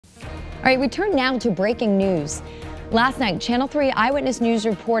All right, we turn now to breaking news. Last night, Channel 3 Eyewitness News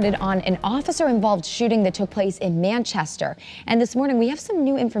reported on an officer-involved shooting that took place in Manchester. And this morning, we have some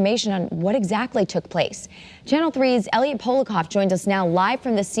new information on what exactly took place. Channel 3's Elliot Polikoff joins us now live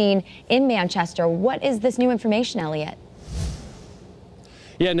from the scene in Manchester. What is this new information, Elliot?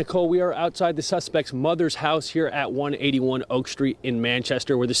 Yeah, Nicole, we are outside the suspect's mother's house here at 181 Oak Street in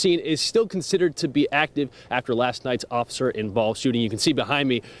Manchester, where the scene is still considered to be active after last night's officer-involved shooting. You can see behind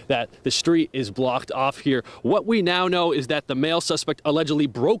me that the street is blocked off here. What we now know is that the male suspect allegedly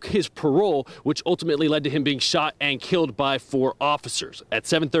broke his parole, which ultimately led to him being shot and killed by 4 officers. At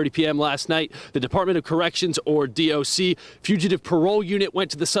 7:30 p.m. last night, the Department of Corrections, or DOC, Fugitive Parole Unit went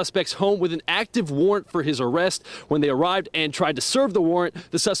to the suspect's home with an active warrant for his arrest. When they arrived and tried to serve the warrant,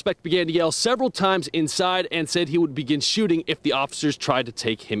 the suspect began to yell several times inside and said he would begin shooting if the officers tried to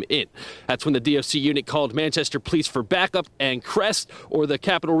take him in. That's when the DOC unit called Manchester Police for backup, and CREST, or the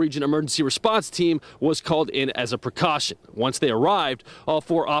Capital Region Emergency Response Team, was called in as a precaution. Once they arrived, all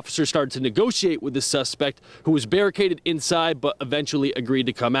 4 officers started to negotiate with the suspect, who was barricaded inside but eventually agreed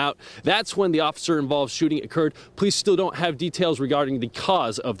to come out. That's when the officer-involved shooting occurred. Police still don't have details regarding the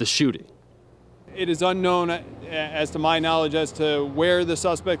cause of the shooting. It is unknown, as to my knowledge, as to where the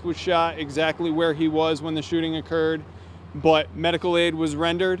suspect was shot, exactly where he was when the shooting occurred, but medical aid was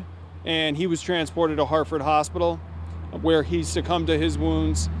rendered and he was transported to Hartford Hospital, where he succumbed to his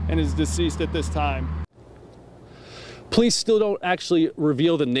wounds and is deceased at this time. Police still don't actually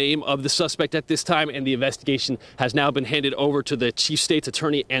reveal the name of the suspect at this time, and the investigation has now been handed over to the Chief State's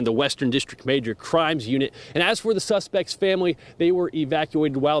Attorney and the Western District Major Crimes Unit. And as for the suspect's family, they were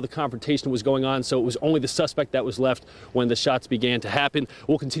evacuated while the confrontation was going on, so it was only the suspect that was left when the shots began to happen.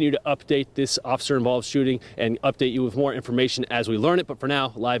 We'll continue to update this officer-involved shooting and update you with more information as we learn it. But for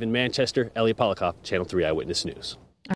now, live in Manchester, Elliot Polikoff, Channel 3 Eyewitness News.